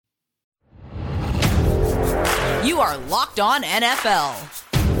You are Locked On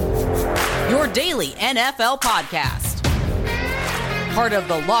NFL, your daily NFL podcast. Part of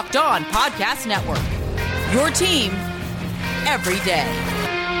the Locked On Podcast Network, your team every day.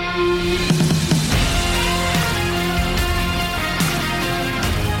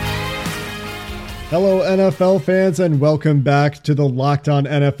 Hello, NFL fans, and welcome back to the Locked On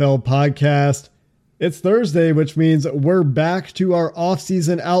NFL podcast. It's Thursday, which means we're back to our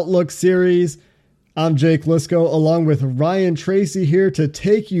off-season Outlook series. I'm Jake Lisco, along with Ryan Tracy here to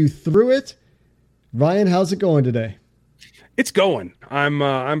take you through it. Ryan, how's it going today? It's going.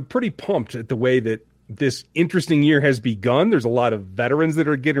 I'm pretty pumped at the way that this interesting year has begun. There's a lot of veterans that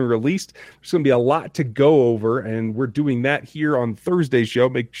are getting released. There's going to be a lot to go over, and we're doing that here on Thursday's show.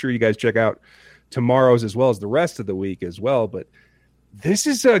 Make sure you guys check out tomorrow's as well as the rest of the week as well. But this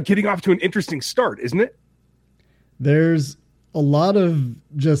is getting off to an interesting start, isn't it? There's a lot of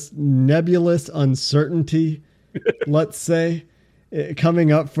just nebulous uncertainty, let's say,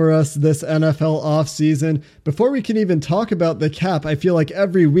 coming up for us this NFL offseason. Before we can even talk about the cap, I feel like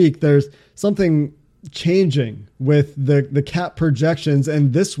every week there's something changing with the cap projections.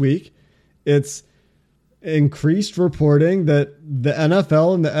 And this week, it's increased reporting that the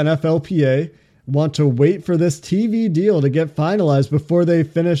NFL and the NFLPA want to wait for this TV deal to get finalized before they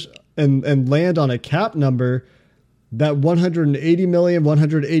finish and land on a cap number. That 180 million,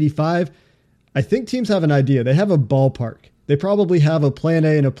 185, I think teams have an idea. They have a ballpark. They probably have a plan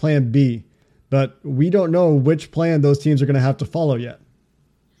A and a plan B, but we don't know which plan those teams are going to have to follow yet.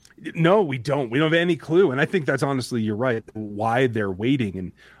 No, we don't. We don't have any clue. And I think that's honestly, you're right, why they're waiting.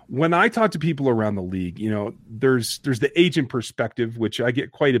 And when I talk to people around the league, you know, there's the agent perspective, which I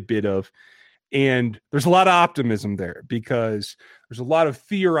get quite a bit of. And there's a lot of optimism there because there's a lot of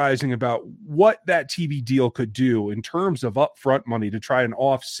theorizing about what that TV deal could do in terms of upfront money to try and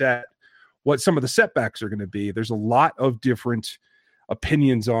offset what some of the setbacks are going to be. There's a lot of different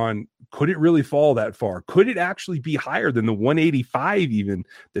opinions on, could it really fall that far? Could it actually be higher than the 185 even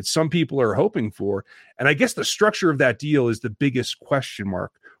that some people are hoping for? And I guess the structure of that deal is the biggest question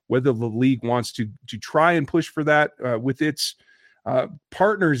mark, whether the league wants to try and push for that with its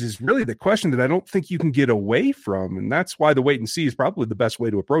partners is really the question that I don't think you can get away from. And that's why the wait and see is probably the best way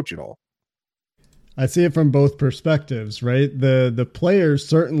to approach it all. I see it from both perspectives, right? The players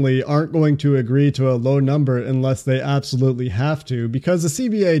certainly aren't going to agree to a low number unless they absolutely have to, because the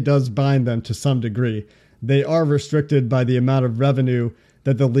CBA does bind them to some degree. They are restricted by the amount of revenue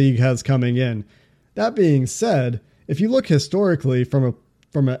that the league has coming in. That being said, if you look historically from an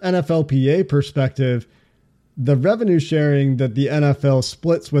NFLPA perspective, the revenue sharing that the NFL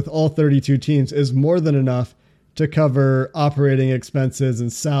splits with all 32 teams is more than enough to cover operating expenses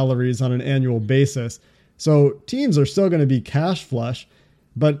and salaries on an annual basis. So teams are still going to be cash flush,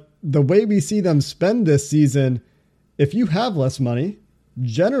 but the way we see them spend this season, if you have less money,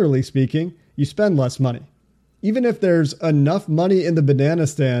 generally speaking, you spend less money. Even if there's enough money in the banana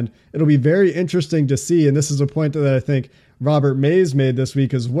stand, it'll be very interesting to see, and this is a point that I think Robert Mays made this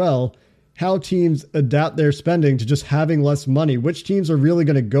week as well, how teams adapt their spending to just having less money, which teams are really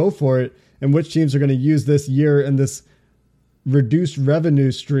going to go for it, and which teams are going to use this year and this reduced revenue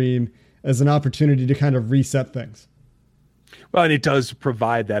stream as an opportunity to kind of reset things. Well, and it does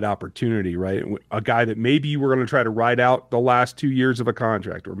provide that opportunity, right? A guy that maybe you were going to try to ride out the last 2 years of a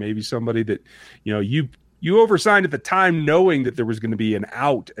contract, or maybe somebody that, you know, you oversigned at the time knowing that there was going to be an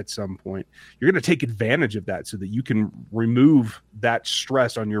out at some point. You're going to take advantage of that so that you can remove that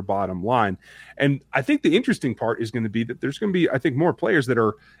stress on your bottom line. And I think the interesting part is going to be that there's going to be, I think, more players that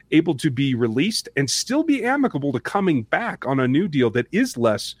are able to be released and still be amicable to coming back on a new deal that is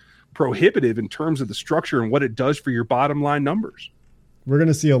less prohibitive in terms of the structure and what it does for your bottom line numbers. We're going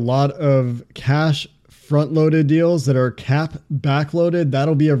to see a lot of cash front-loaded deals that are cap back-loaded.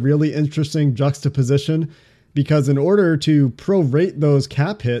 That'll be a really interesting juxtaposition, because in order to prorate those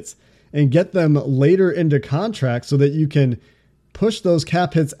cap hits and get them later into contracts so that you can push those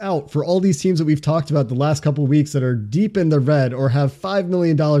cap hits out for all these teams that we've talked about the last couple of weeks that are deep in the red or have $5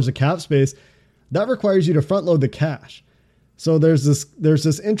 million of cap space, that requires you to front-load the cash. So there's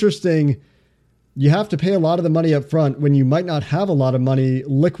this interesting, you have to pay a lot of the money up front when you might not have a lot of money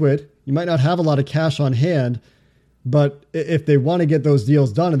liquid. You might not have a lot of cash on hand, but if they want to get those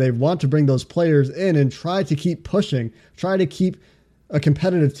deals done and they want to bring those players in and try to keep pushing, try to keep a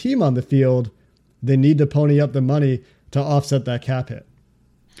competitive team on the field, they need to pony up the money to offset that cap hit.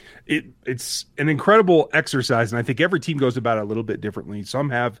 It's an incredible exercise, and I think every team goes about it a little bit differently. Some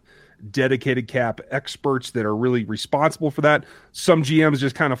have dedicated cap experts that are really responsible for that. Some GMs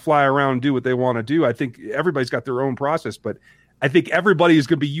just kind of fly around and do what they want to do. I think everybody's got their own process, but I think everybody is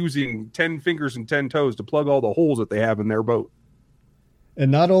going to be using 10 fingers and 10 toes to plug all the holes that they have in their boat.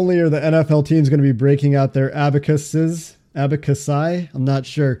 And not only are the NFL teams going to be breaking out their abacusi, I'm not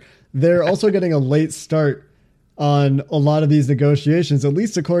sure. They're also getting a late start on a lot of these negotiations, at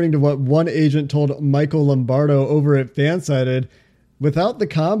least according to what one agent told Michael Lombardo over at Fansided. Without the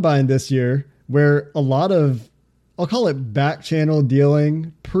combine this year, where a lot of, I'll call it back channel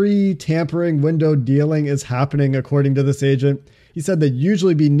dealing, pre-tampering window dealing is happening, according to this agent. He said they'd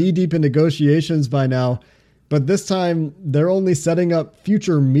usually be knee-deep in negotiations by now, but this time they're only setting up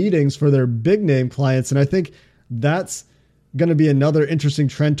future meetings for their big-name clients, and I think that's going to be another interesting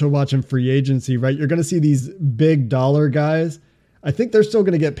trend to watch in free agency, right? You're going to see these big dollar guys. I think they're still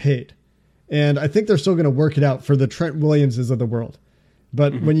going to get paid, and I think they're still going to work it out for the Trent Williamses of the world.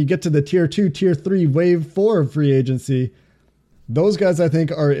 But when you get to the tier 2, tier 3, wave 4 of free agency, those guys, I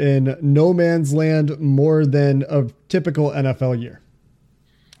think, are in no man's land more than a typical NFL year.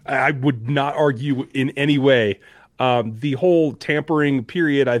 I would not argue in any way. The whole tampering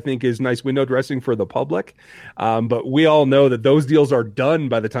period, I think, is nice window dressing for the public. But we all know that those deals are done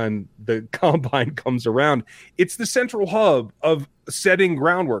by the time the combine comes around. It's the central hub of setting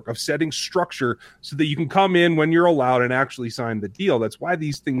groundwork, of setting structure so that you can come in when you're allowed and actually sign the deal. That's why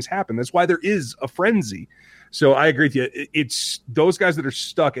these things happen. That's why there is a frenzy. So I agree with you. It's those guys that are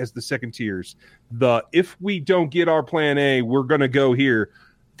stuck as the second tiers. If we don't get our plan A, we're going to go here.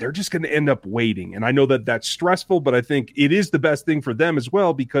 They're just going to end up waiting. And I know that that's stressful, but I think it is the best thing for them as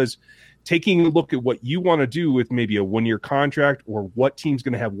well, because taking a look at what you want to do with maybe a 1-year contract or what team's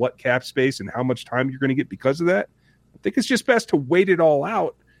going to have what cap space and how much time you're going to get because of that, I think it's just best to wait it all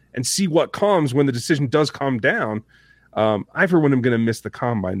out and see what comes when the decision does come down. I, for one, am going to miss the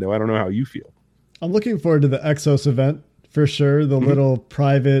combine, though. I don't know how you feel. I'm looking forward to the Exos event for sure. The little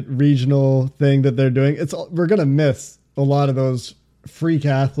private regional thing that they're doing. We're going to miss a lot of those freak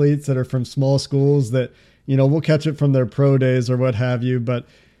athletes that are from small schools that, we'll catch it from their pro days or what have you. But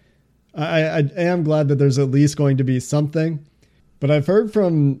I am glad that there's at least going to be something. But I've heard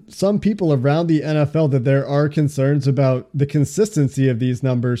from some people around the NFL that there are concerns about the consistency of these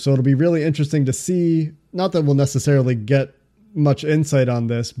numbers. So it'll be really interesting to see, not that we'll necessarily get much insight on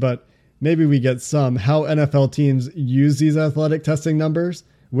this, but maybe we get some, how NFL teams use these athletic testing numbers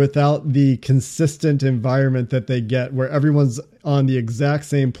without the consistent environment that they get where everyone's on the exact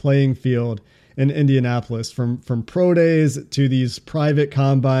same playing field in Indianapolis, from pro days to these private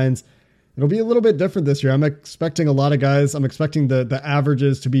combines. It'll be a little bit different this year. I'm expecting a lot of guys. I'm expecting the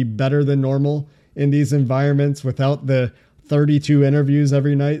averages to be better than normal in these environments without the 32 interviews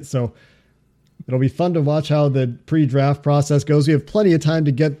every night. So it'll be fun to watch how the pre-draft process goes. We have plenty of time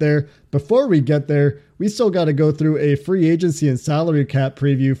to get there. Before we get there, we still got to go through a free agency and salary cap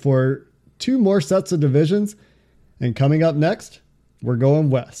preview for 2 more sets of divisions. And coming up next, we're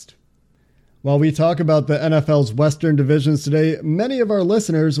going west. While we talk about the NFL's Western divisions today, many of our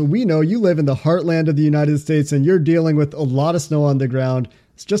listeners, we know you live in the heartland of the United States and you're dealing with a lot of snow on the ground.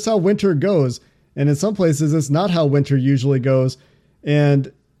 It's just how winter goes. And in some places, it's not how winter usually goes.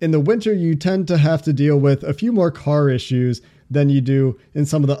 And in the winter, you tend to have to deal with a few more car issues than you do in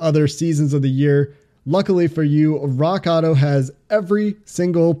some of the other seasons of the year. Luckily for you, Rock Auto has every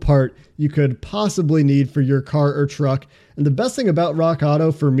single part you could possibly need for your car or truck. And the best thing about Rock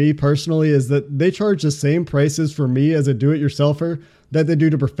Auto for me personally is that they charge the same prices for me as a do-it-yourselfer that they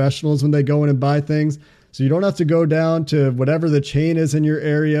do to professionals when they go in and buy things. So you don't have to go down to whatever the chain is in your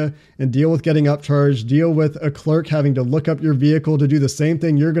area and deal with getting upcharged, deal with a clerk having to look up your vehicle to do the same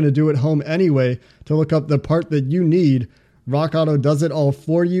thing you're going to do at home anyway, to look up the part that you need. Rock Auto does it all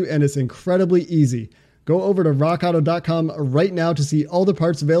for you, and it's incredibly easy. Go over to rockauto.com right now to see all the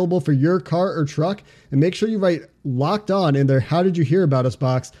parts available for your car or truck, and make sure you write Locked On in their How Did You Hear About Us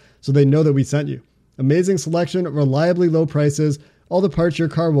box so they know that we sent you. Amazing selection, reliably low prices, all the parts your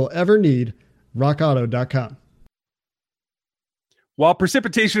car will ever need. rockauto.com. While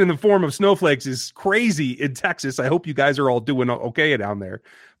precipitation in the form of snowflakes is crazy in Texas, I hope you guys are all doing okay down there.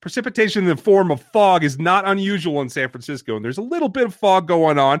 Precipitation in the form of fog is not unusual in San Francisco, and there's a little bit of fog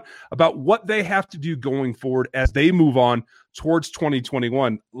going on about what they have to do going forward as they move on towards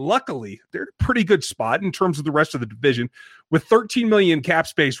 2021. Luckily, they're in a pretty good spot in terms of the rest of the division. With $13 million cap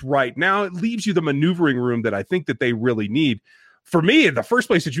space right now, it leaves you the maneuvering room that I think that they really need. For me, the first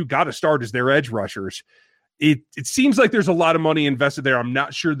place that you got to start is their edge rushers. It seems like there's a lot of money invested there. I'm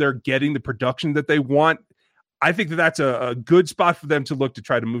not sure they're getting the production that they want. I think that that's a good spot for them to look to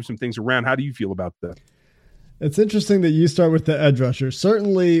try to move some things around. How do you feel about that? It's interesting that you start with the edge rushers.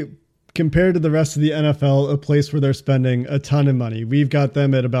 Certainly, compared to the rest of the NFL, a place where they're spending a ton of money. We've got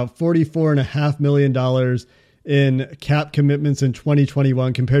them at about $44.5 million in cap commitments in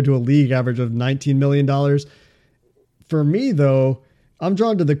 2021 compared to a league average of $19 million. For me, though, I'm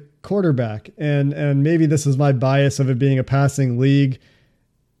drawn to the quarterback, and maybe this is my bias of it being a passing league.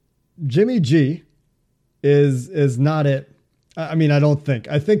 Jimmy G is not it. I mean, I don't think.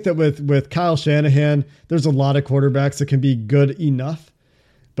 I think that with Kyle Shanahan, there's a lot of quarterbacks that can be good enough,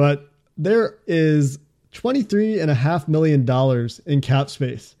 but there is $23.5 million in cap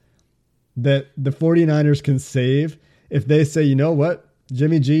space that the 49ers can save if they say, you know what,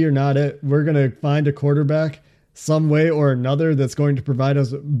 Jimmy G, you're not it. We're going to find a quarterback some way or another that's going to provide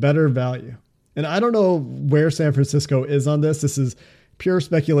us better value. And I don't know where San Francisco is on this. This is pure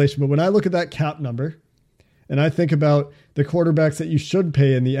speculation. But when I look at that cap number and I think about the quarterbacks that you should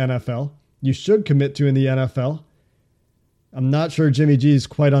pay in the NFL, you should commit to in the NFL, I'm not sure Jimmy G is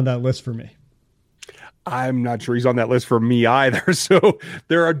quite on that list for me. I'm not sure he's on that list for me either. So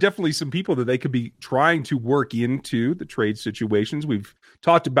there are definitely some people that they could be trying to work into the trade situations. We've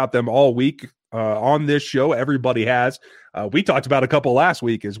talked about them all week on this show. Everybody has. We talked about a couple last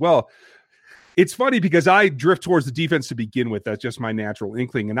week as well. It's funny because I drift towards the defense to begin with. That's just my natural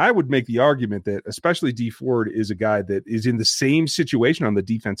inkling. And I would make the argument that especially Dee Ford is a guy that is in the same situation on the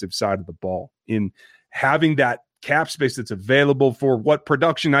defensive side of the ball in having that cap space that's available for what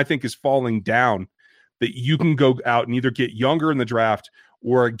production I think is falling down, that you can go out and either get younger in the draft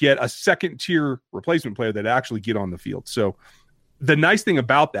or get a second tier replacement player that actually get on the field. So the nice thing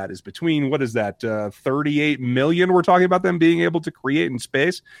about that is between, what is that, 38 million we're talking about them being able to create in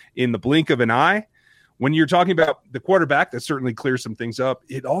space in the blink of an eye. When you're talking about the quarterback, that certainly clears some things up.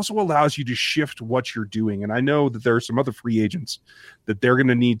 It also allows you to shift what you're doing. And I know that there are some other free agents that they're going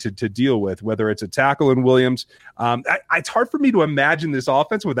to need to deal with, whether it's a tackle in Williams. It's hard for me to imagine this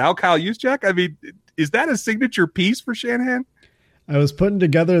offense without Kyle Juszczyk. I mean, is that a signature piece for Shanahan? I was putting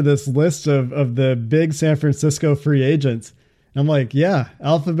together this list of the big San Francisco free agents. I'm like, yeah,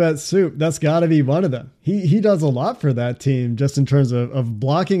 alphabet soup. That's got to be one of them. He does a lot for that team just in terms of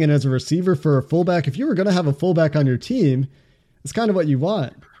blocking and as a receiver for a fullback. If you were going to have a fullback on your team, it's kind of what you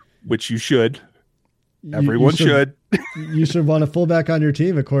want. Which you should. Everyone should. You should want a fullback on your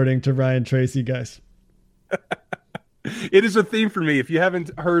team, according to Ryan Tracy, guys. It is a theme for me. If you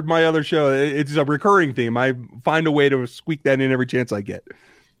haven't heard my other show, it's a recurring theme. I find a way to squeak that in every chance I get.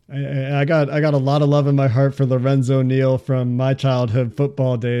 I got a lot of love in my heart for Lorenzo Neal from my childhood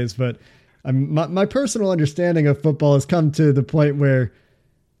football days, but my personal understanding of football has come to the point where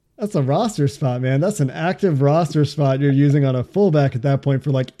that's a roster spot, man. That's an active roster spot you're using on a fullback at that point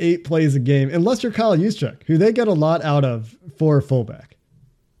for like 8 plays a game, unless you're Kyle Juszczyk, who they get a lot out of for a fullback.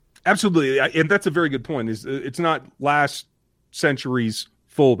 Absolutely, and that's a very good point. It's not last century's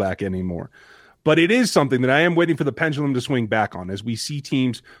fullback anymore. But it is something that I am waiting for the pendulum to swing back on as we see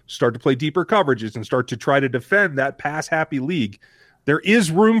teams start to play deeper coverages and start to try to defend that pass-happy league. There is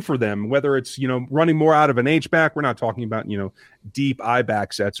room for them, whether it's, running more out of an H-back. We're not talking about, deep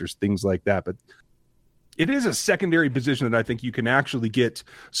I-back sets or things like that. But it is a secondary position that I think you can actually get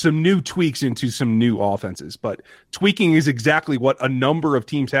some new tweaks into some new offenses. But tweaking is exactly what a number of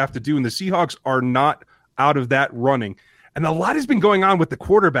teams have to do, and the Seahawks are not out of that running. And a lot has been going on with the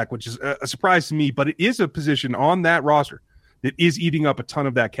quarterback, which is a surprise to me, but it is a position on that roster that is eating up a ton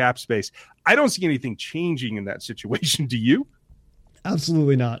of that cap space. I don't see anything changing in that situation. Do you?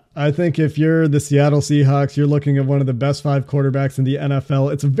 Absolutely not. I think if you're the Seattle Seahawks, you're looking at one of the best 5 quarterbacks in the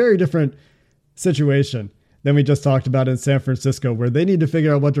NFL. It's a very different situation than we just talked about in San Francisco, where they need to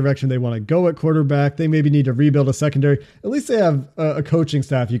figure out what direction they want to go at quarterback. They maybe need to rebuild a secondary. At least they have a coaching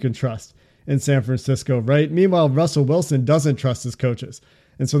staff you can trust in San Francisco, right? Meanwhile, Russell Wilson doesn't trust his coaches.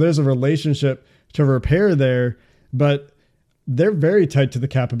 And so there's a relationship to repair there, but they're very tight to the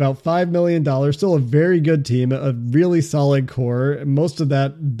cap, about $5 million, still a very good team, a really solid core. Most of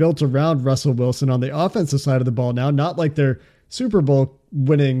that built around Russell Wilson on the offensive side of the ball now, not like their Super Bowl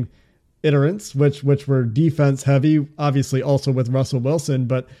winning iterants, which were defense heavy, obviously also with Russell Wilson.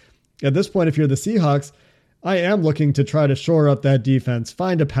 But at this point, if you're the Seahawks, I am looking to try to shore up that defense,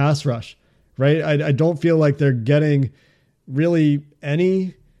 find a pass rush. Right? I don't feel like they're getting really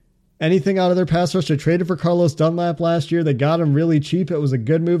anything out of their pass rush. They traded for Carlos Dunlap last year. They got him really cheap. It was a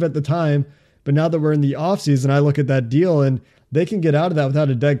good move at the time. But now that we're in the offseason, I look at that deal and they can get out of that without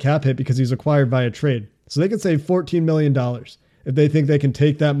a dead cap hit because he's acquired by a trade. So they can save $14 million if they think they can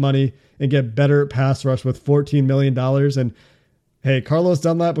take that money and get better pass rush with $14 million. And hey, Carlos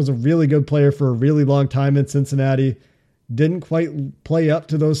Dunlap was a really good player for a really long time in Cincinnati. Didn't quite play up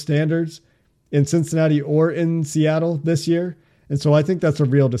to those standards in Cincinnati or in Seattle this year. And so I think that's a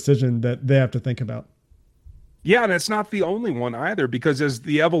real decision that they have to think about. Yeah, and it's not the only one either, because as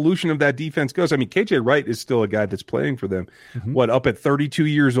the evolution of that defense goes, I mean, KJ Wright is still a guy that's playing for them, up at 32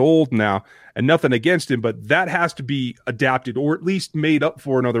 years old now, and nothing against him, but that has to be adapted or at least made up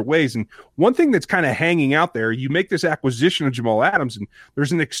for in other ways. And one thing that's kind of hanging out there, you make this acquisition of Jamal Adams, and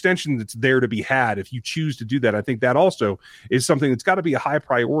there's an extension that's there to be had if you choose to do that. I think that also is something that's got to be a high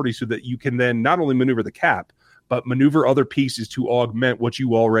priority so that you can then not only maneuver the cap, but maneuver other pieces to augment what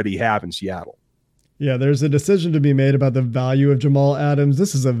you already have in Seattle. Yeah, there's a decision to be made about the value of Jamal Adams.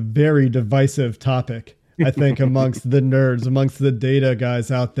 This is a very divisive topic, I think, amongst the nerds, amongst the data guys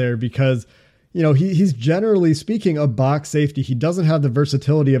out there, because, he's generally speaking a box safety. He doesn't have the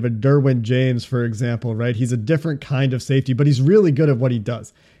versatility of a Derwin James, for example, right? He's a different kind of safety, but he's really good at what he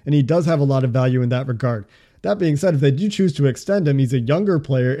does. And he does have a lot of value in that regard. That being said, if they do choose to extend him, he's a younger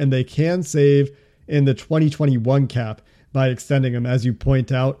player, and they can save in the 2021 cap by extending him, as you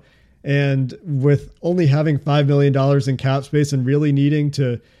point out. And with only having $5 million in cap space and really needing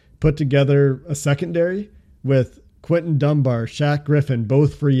to put together a secondary with Quentin Dunbar, Shaq Griffin,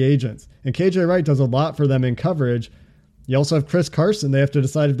 both free agents, and KJ Wright does a lot for them in coverage. You also have Chris Carson. They have to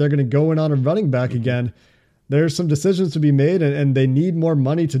decide if they're going to go in on a running back again. There's some decisions to be made, and they need more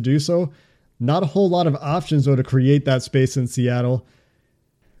money to do so. Not a whole lot of options, though, to create that space in Seattle.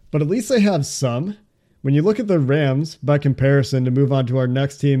 But at least they have some. When you look at the Rams, by comparison, to move on to our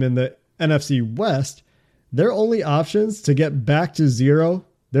next team in the NFC West, their only options to get back to zero,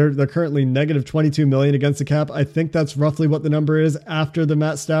 they're currently negative $22 million against the cap. I think that's roughly what the number is after the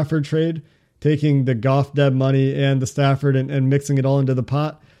Matt Stafford trade, taking the Goff dead money and the Stafford and mixing it all into the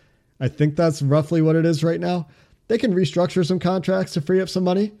pot. I think that's roughly what it is right now. They can restructure some contracts to free up some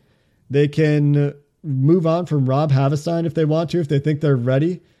money. They can move on from Rob Havestein if they want to, if they think they're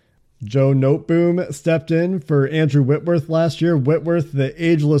ready. Joe Noteboom stepped in for Andrew Whitworth last year. Whitworth, the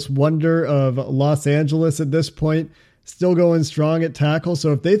ageless wonder of Los Angeles at this point, still going strong at tackle.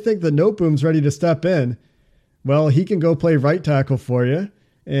 So if they think that Noteboom's ready to step in, well, he can go play right tackle for you.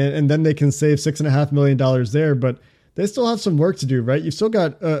 And then they can save $6.5 million there. But they still have some work to do, right? You've still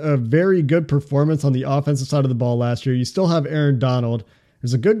got a very good performance on the offensive side of the ball last year. You still have Aaron Donald.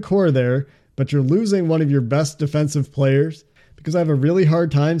 There's a good core there, but you're losing one of your best defensive players, because I have a really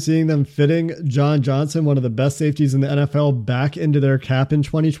hard time seeing them fitting John Johnson, one of the best safeties in the NFL, back into their cap in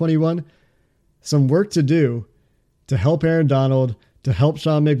 2021. Some work to do to help Aaron Donald, to help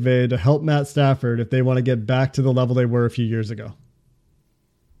Sean McVay, to help Matt Stafford if they want to get back to the level they were a few years ago.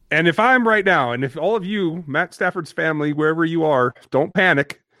 And if I'm right now, and if all of you, Matt Stafford's family, wherever you are, don't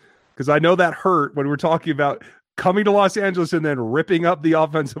panic, because I know that hurt when we're talking about coming to Los Angeles and then ripping up the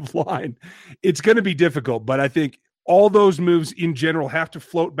offensive line. It's going to be difficult, but I think all those moves in general have to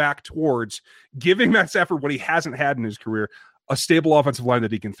float back towards giving Matt Stafford what he hasn't had in his career, a stable offensive line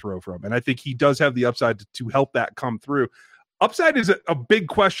that he can throw from. And I think he does have the upside to help that come through. Upside is a big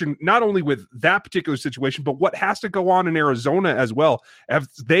question, not only with that particular situation, but what has to go on in Arizona as well.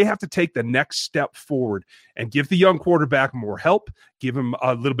 They have to take the next step forward and give the young quarterback more help, give him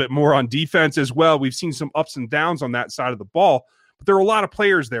a little bit more on defense as well. We've seen some ups and downs on that side of the ball, but there are a lot of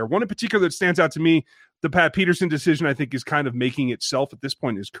players there. One in particular that stands out to me, the Pat Peterson decision, I think, is kind of making itself at this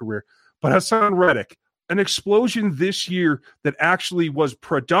point in his career. But Hassan Reddick, an explosion this year that actually was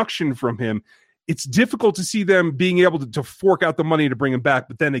production from him. It's difficult to see them being able to fork out the money to bring him back.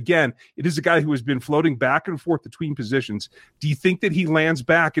 But then again, it is a guy who has been floating back and forth between positions. Do you think that he lands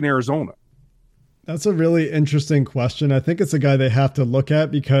back in Arizona? That's a really interesting question. I think it's a guy they have to look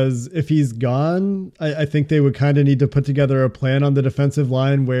at, because if he's gone, I think they would kind of need to put together a plan on the defensive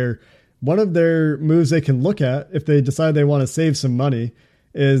line where one of their moves they can look at if they decide they want to save some money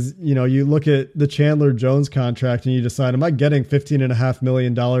is, you look at the Chandler Jones contract and you decide, am I getting $15.5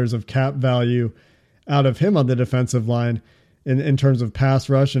 million of cap value out of him on the defensive line in terms of pass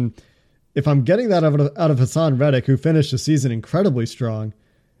rush? And if I'm getting that out of Hassan Reddick, who finished the season incredibly strong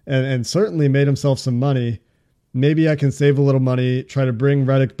and certainly made himself some money, maybe I can save a little money, try to bring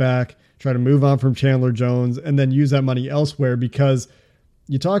Reddick back, try to move on from Chandler Jones, and then use that money elsewhere, because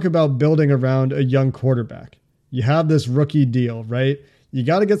you talk about building around a young quarterback. You have this rookie deal, right? You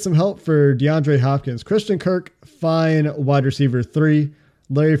got to get some help for DeAndre Hopkins. Christian Kirk, fine, wide receiver 3.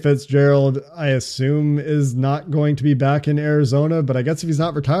 Larry Fitzgerald, I assume, is not going to be back in Arizona, but I guess if he's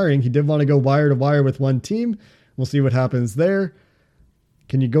not retiring, he did want to go wire to wire with one team. We'll see what happens there.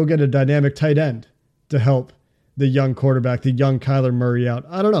 Can you go get a dynamic tight end to help the young quarterback, the young Kyler Murray out?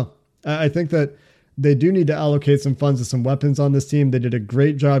 I don't know. I think that they do need to allocate some funds to some weapons on this team. They did a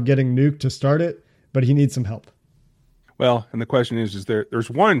great job getting Nuke to start it, but he needs some help. Well, and the question is there's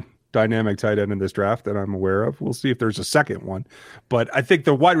one dynamic tight end in this draft that I'm aware of. We'll see if there's a second one. But I think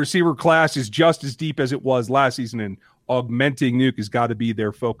the wide receiver class is just as deep as it was last season, and augmenting Nuke has got to be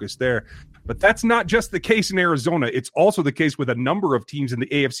their focus there. But that's not just the case in Arizona. It's also the case with a number of teams in the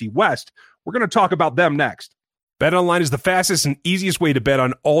AFC West. We're going to talk about them next. BetOnline is the fastest and easiest way to bet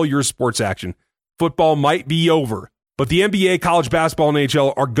on all your sports action. Football might be over, but the NBA, college basketball, and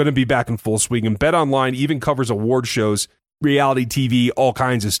NHL are going to be back in full swing, and BetOnline even covers award shows, reality TV, all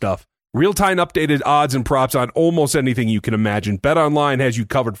kinds of stuff. Real-time updated odds and props on almost anything you can imagine. BetOnline has you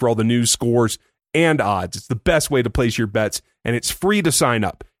covered for all the news, scores, and odds. It's the best way to place your bets, and it's free to sign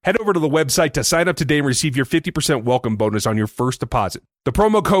up. Head over to the website to sign up today and receive your 50% welcome bonus on your first deposit. The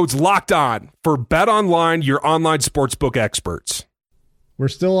promo code's locked on for BetOnline, your online sportsbook experts. We're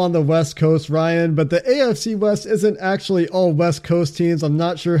still on the West Coast, Ryan, but the AFC West isn't actually all West Coast teams. I'm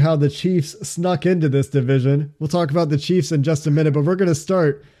not sure how the Chiefs snuck into this division. We'll talk about the Chiefs in just a minute, but we're going to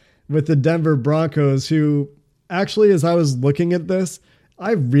start with the Denver Broncos, who actually, as I was looking at this,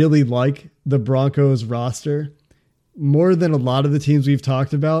 I really like the Broncos roster more than a lot of the teams we've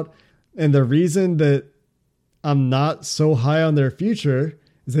talked about. And the reason that I'm not so high on their future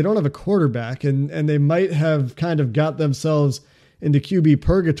is they don't have a quarterback, and they might have kind of got themselves into QB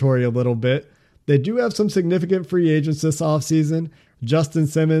purgatory a little bit. They do have some significant free agents this offseason. Justin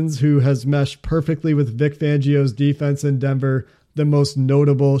Simmons, who has meshed perfectly with Vic Fangio's defense in Denver, the most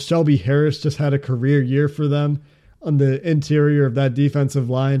notable. Shelby Harris just had a career year for them on the interior of that defensive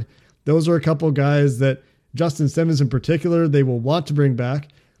line. Those are a couple guys that Justin Simmons in particular, they will want to bring back.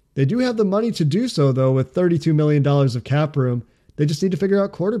 They do have the money to do so, though, with $32 million of cap room. They just need to figure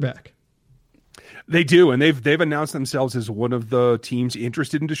out quarterback. They do, and they've announced themselves as one of the teams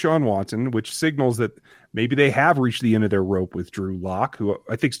interested in Deshaun Watson, which signals that maybe they have reached the end of their rope with Drew Lock, who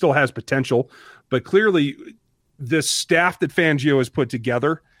I think still has potential. But clearly, the staff that Fangio has put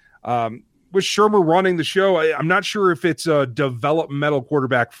together, with Shermer running the show, I'm not sure if it's a developmental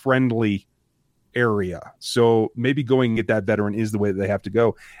quarterback friendly area. So maybe going at that veteran is the way that they have to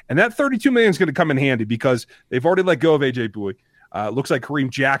go. And that $32 million is going to come in handy because they've already let go of AJ Bowie. Looks like Kareem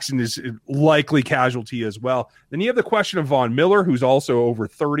Jackson is likely casualty as well. Then you have the question of Von Miller, who's also over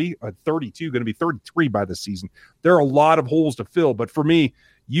 32, going to be 33 by this season. There are a lot of holes to fill, but for me,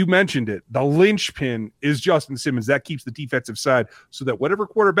 you mentioned it, the linchpin is Justin Simmons. That keeps the defensive side so that whatever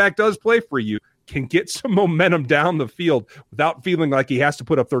quarterback does play for you can get some momentum down the field without feeling like he has to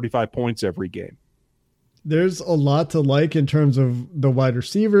put up 35 points every game. There's a lot to like in terms of the wide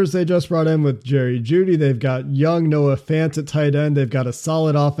receivers they just brought in with Jerry Jeudy. They've got young Noah Fant at tight end. They've got a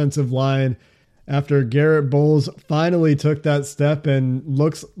solid offensive line. After Garrett Bowles finally took that step and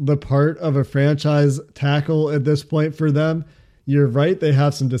looks the part of a franchise tackle at this point for them, you're right. They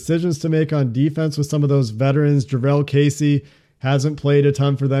have some decisions to make on defense with some of those veterans. Jarrell Casey hasn't played a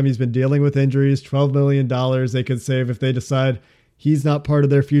ton for them. He's been dealing with injuries. $12 million they could save if they decide he's not part of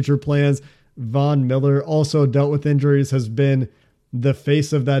their future plans. Von Miller also dealt with injuries, has been the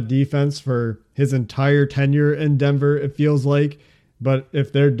face of that defense for his entire tenure in Denver, it feels like. But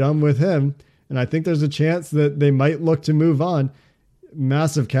if they're done with him, and I think there's a chance that they might look to move on,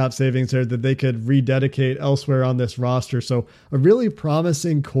 massive cap savings there that they could rededicate elsewhere on this roster. So a really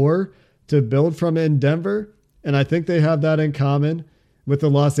promising core to build from in Denver. And I think they have that in common with the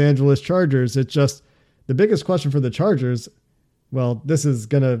Los Angeles Chargers. It's just the biggest question for the Chargers, well, this is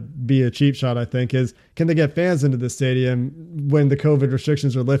going to be a cheap shot, I think, is can they get fans into the stadium when the COVID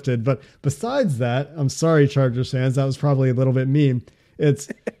restrictions are lifted? But besides that, I'm sorry, Chargers fans, that was probably a little bit mean. It's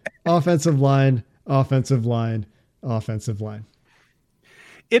offensive line, offensive line, offensive line.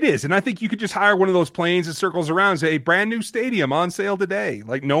 It is, and I think you could just hire one of those planes that circles around and say, brand new stadium on sale today.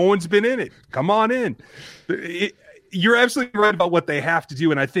 Like, no one's been in it. Come on in. You're absolutely right about what they have to do,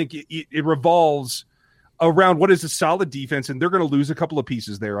 and I think it revolves around what is a solid defense, and they're going to lose a couple of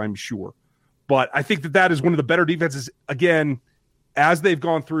pieces there, I'm sure. But I think that is one of the better defenses, again, as they've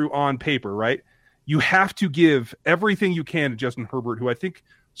gone through on paper, right? You have to give everything you can to Justin Herbert, who I think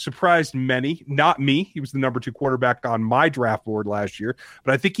surprised many, not me. He was the number 2 quarterback on my draft board last year,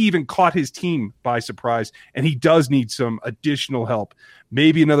 but I think he even caught his team by surprise, and he does need some additional help.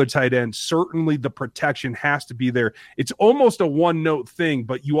 Maybe another tight end. Certainly the protection has to be there. It's almost a one-note thing,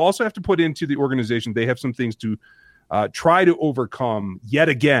 but you also have to put into the organization, they have some things to try to overcome yet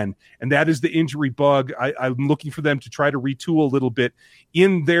again, and that is the injury bug. I'm looking for them to try to retool a little bit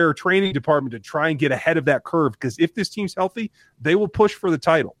in their training department to try and get ahead of that curve, because if this team's healthy, they will push for the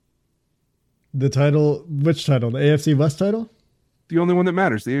title. The title, which title? The AFC West title? The only one that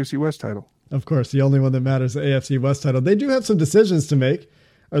matters, the AFC West title. Of course, the only one that matters, the AFC West title. They do have some decisions to make.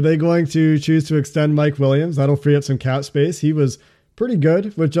 Are they going to choose to extend Mike Williams? That'll free up some cap space. He was pretty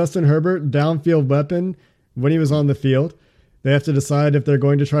good with Justin Herbert, downfield weapon when he was on the field. They have to decide if they're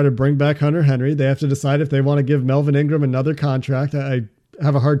going to try to bring back Hunter Henry. They have to decide if they want to give Melvin Ingram another contract. I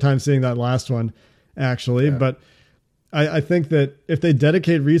have a hard time seeing that last one, actually. Yeah. But I think that if they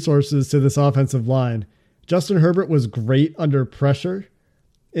dedicate resources to this offensive line, Justin Herbert was great under pressure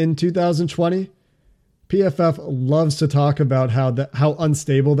in 2020. PFF loves to talk about how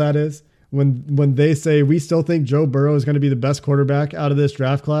unstable that is. When they say, we still think Joe Burrow is going to be the best quarterback out of this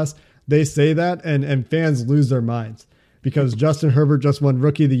draft class, they say that and fans lose their minds because Justin Herbert just won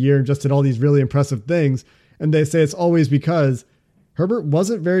Rookie of the Year and just did all these really impressive things. And they say it's always because Herbert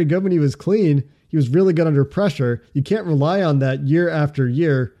wasn't very good when he was clean. He was really good under pressure. You can't rely on that year after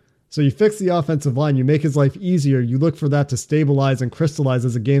year. So you fix the offensive line, you make his life easier. You look for that to stabilize and crystallize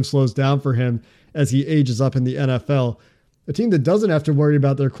as the game slows down for him as he ages up in the NFL. A team that doesn't have to worry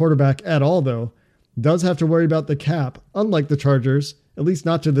about their quarterback at all, though, does have to worry about the cap, unlike the Chargers, at least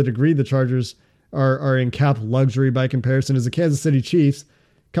not to the degree the Chargers are in cap luxury by comparison, as the Kansas City Chiefs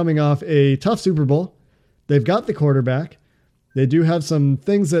coming off a tough Super Bowl. They've got the quarterback. They do have some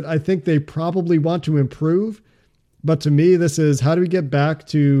things that I think they probably want to improve. But to me, this is how do we get back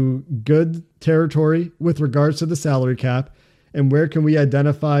to good territory with regards to the salary cap, and where can we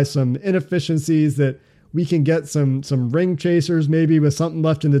identify some inefficiencies that we can get some ring chasers maybe with something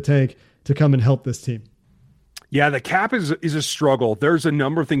left in the tank to come and help this team. Yeah, the cap is a struggle. There's a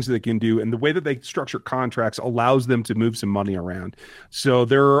number of things that they can do, and the way that they structure contracts allows them to move some money around. So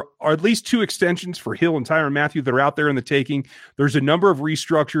there are at least 2 extensions for Hill and Tyrann Mathieu that are out there in the taking. There's a number of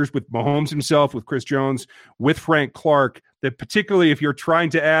restructures with Mahomes himself, with Chris Jones, with Frank Clark, that particularly if you're trying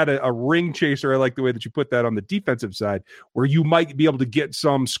to add a ring chaser, I like the way that you put that on the defensive side, where you might be able to get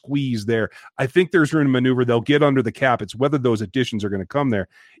some squeeze there. I think there's room to maneuver. They'll get under the cap. It's whether those additions are going to come there.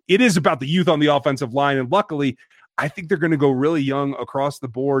 It is about the youth on the offensive line, and luckily, I think they're going to go really young across the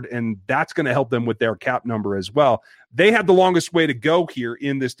board, and that's going to help them with their cap number as well. They had the longest way to go here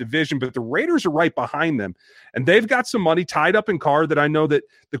in this division, but the Raiders are right behind them, and they've got some money tied up in Carr that I know that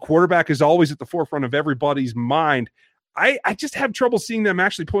the quarterback is always at the forefront of everybody's mind. I just have trouble seeing them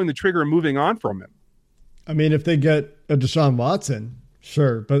actually pulling the trigger and moving on from him. I mean, if they get a Deshaun Watson,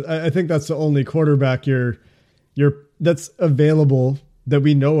 sure, but I think that's the only quarterback that's available that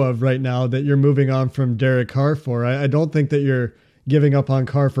we know of right now that you're moving on from Derek Carr for. I don't think that you're giving up on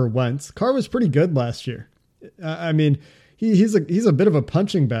Carr for Wentz. Carr was pretty good last year. I mean, he's a bit of a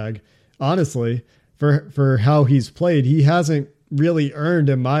punching bag, honestly, for how he's played. He hasn't really earned,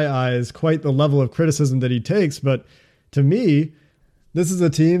 in my eyes, quite the level of criticism that he takes, but to me, this is a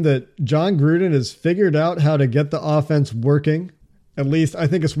team that John Gruden has figured out how to get the offense working. At least I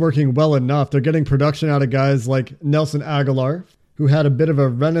think it's working well enough. They're getting production out of guys like Nelson Aguilar, who had a bit of a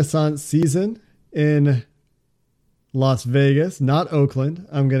renaissance season in Las Vegas, not Oakland.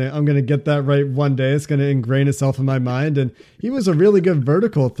 I'm gonna get that right one day. It's gonna ingrain itself in my mind. And he was a really good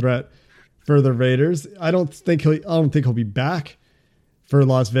vertical threat for the Raiders. I don't think he'll be back for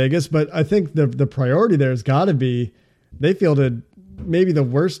Las Vegas, but I think the priority there has got to be they fielded maybe the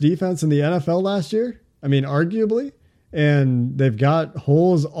worst defense in the NFL last year. I mean, arguably. And they've got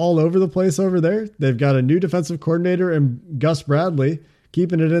holes all over the place over there. They've got a new defensive coordinator and Gus Bradley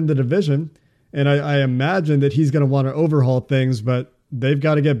keeping it in the division. And I imagine that he's going to want to overhaul things, but they've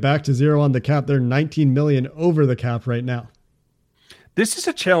got to get back to zero on the cap. They're $19 million over the cap right now. This is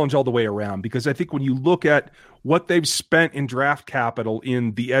a challenge all the way around because I think when you look at what they've spent in draft capital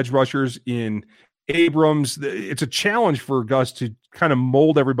in the edge rushers, in Abrams, it's a challenge for Gus to kind of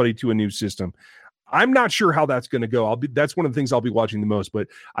mold everybody to a new system. I'm not sure how that's going to go. That's one of the things I'll be watching the most, but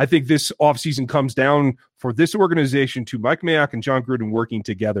I think this offseason comes down for this organization to Mike Mayock and John Gruden working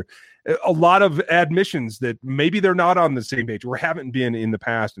together. A lot of admissions that maybe they're not on the same page or haven't been in the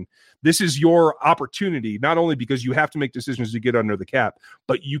past. And this is your opportunity, not only because you have to make decisions to get under the cap,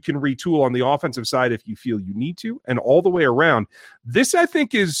 but you can retool on the offensive side if you feel you need to, and all the way around. This, I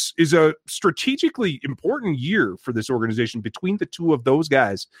think, is a strategically important year for this organization between the two of those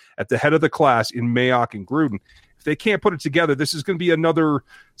guys at the head of the class in Mayock and Gruden. If they can't put it together, this is going to be another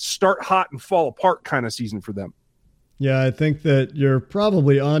start hot and fall apart kind of season for them. Yeah, I think that you're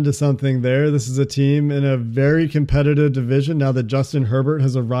probably onto something there. This is a team in a very competitive division now that Justin Herbert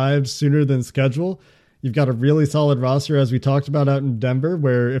has arrived sooner than scheduled. You've got a really solid roster, as we talked about out in Denver,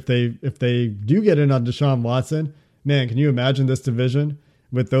 where if they do get in on Deshaun Watson, man, can you imagine this division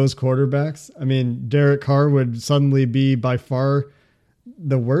with those quarterbacks? I mean, Derek Carr would suddenly be by far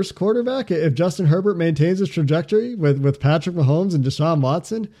the worst quarterback if Justin Herbert maintains his trajectory with Patrick Mahomes and Deshaun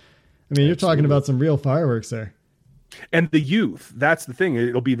Watson. I mean, you're talking about some real fireworks there. And the youth, that's the thing.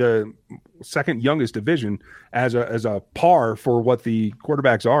 It'll be the second youngest division as a par for what the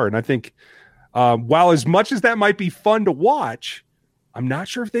quarterbacks are. And I think while as much as that might be fun to watch, I'm not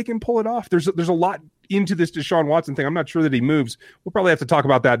sure if they can pull it off. There's a lot into this Deshaun Watson thing. I'm not sure that he moves. We'll probably have to talk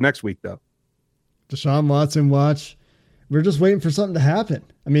about that next week, though. Deshaun Watson watch. We're just waiting for something to happen.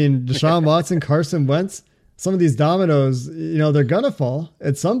 I mean, Deshaun Watson, Carson Wentz, some of these dominoes, they're going to fall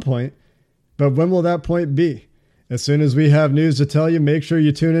at some point. But when will that point be? As soon as we have news to tell you, make sure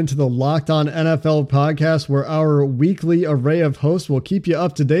you tune into the Locked On NFL podcast, where our weekly array of hosts will keep you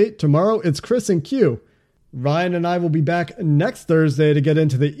up to date. Tomorrow, it's Chris and Q. Ryan and I will be back next Thursday to get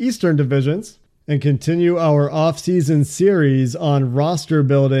into the Eastern divisions and continue our off-season series on roster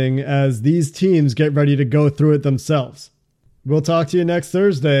building as these teams get ready to go through it themselves. We'll talk to you next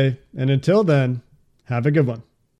Thursday, and until then, have a good one.